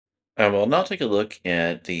I will now take a look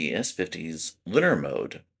at the S50's Lunar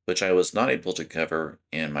mode, which I was not able to cover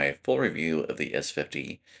in my full review of the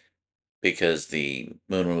S50 because the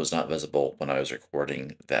moon was not visible when I was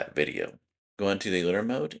recording that video. Go into the Lunar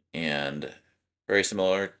mode, and very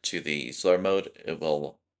similar to the solar mode, it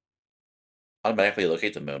will automatically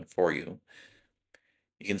locate the moon for you.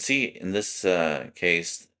 You can see in this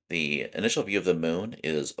case, the initial view of the moon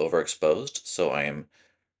is overexposed, so I am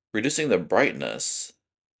reducing the brightness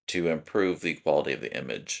to improve the quality of the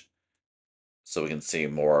image so we can see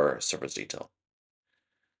more surface detail.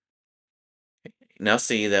 Now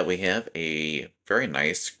see that we have a very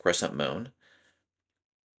nice crescent moon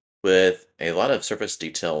with a lot of surface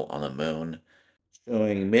detail on the moon,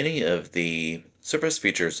 showing many of the surface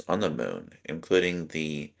features on the moon, including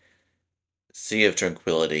the Sea of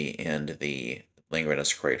Tranquility and the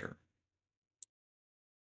Langrenus crater.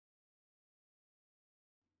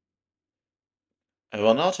 I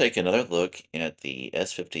will now take another look at the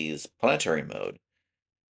S50's planetary mode,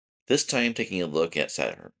 this time taking a look at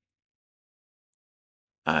Saturn.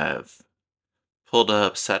 I've pulled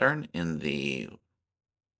up Saturn in the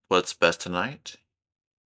What's Best Tonight,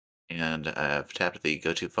 and I've tapped the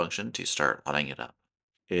Go To function to start lining it up.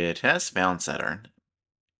 It has found Saturn.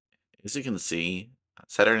 As you can see,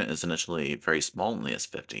 Saturn is initially very small in the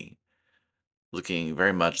S50, looking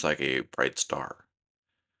very much like a bright star.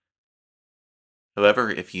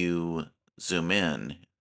 However, if you zoom in,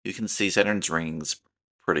 you can see Saturn's rings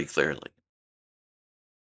pretty clearly.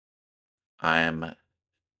 I'm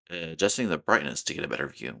adjusting the brightness to get a better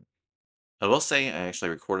view. I will say I actually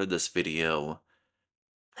recorded this video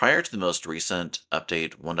prior to the most recent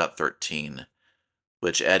update 1.13,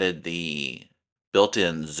 which added the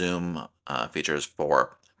built-in zoom features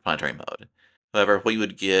for planetary mode. However, what you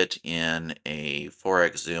would get in a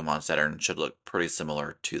 4x zoom on Saturn should look pretty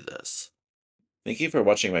similar to this. Thank you for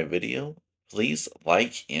watching my video. Please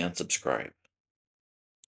like and subscribe.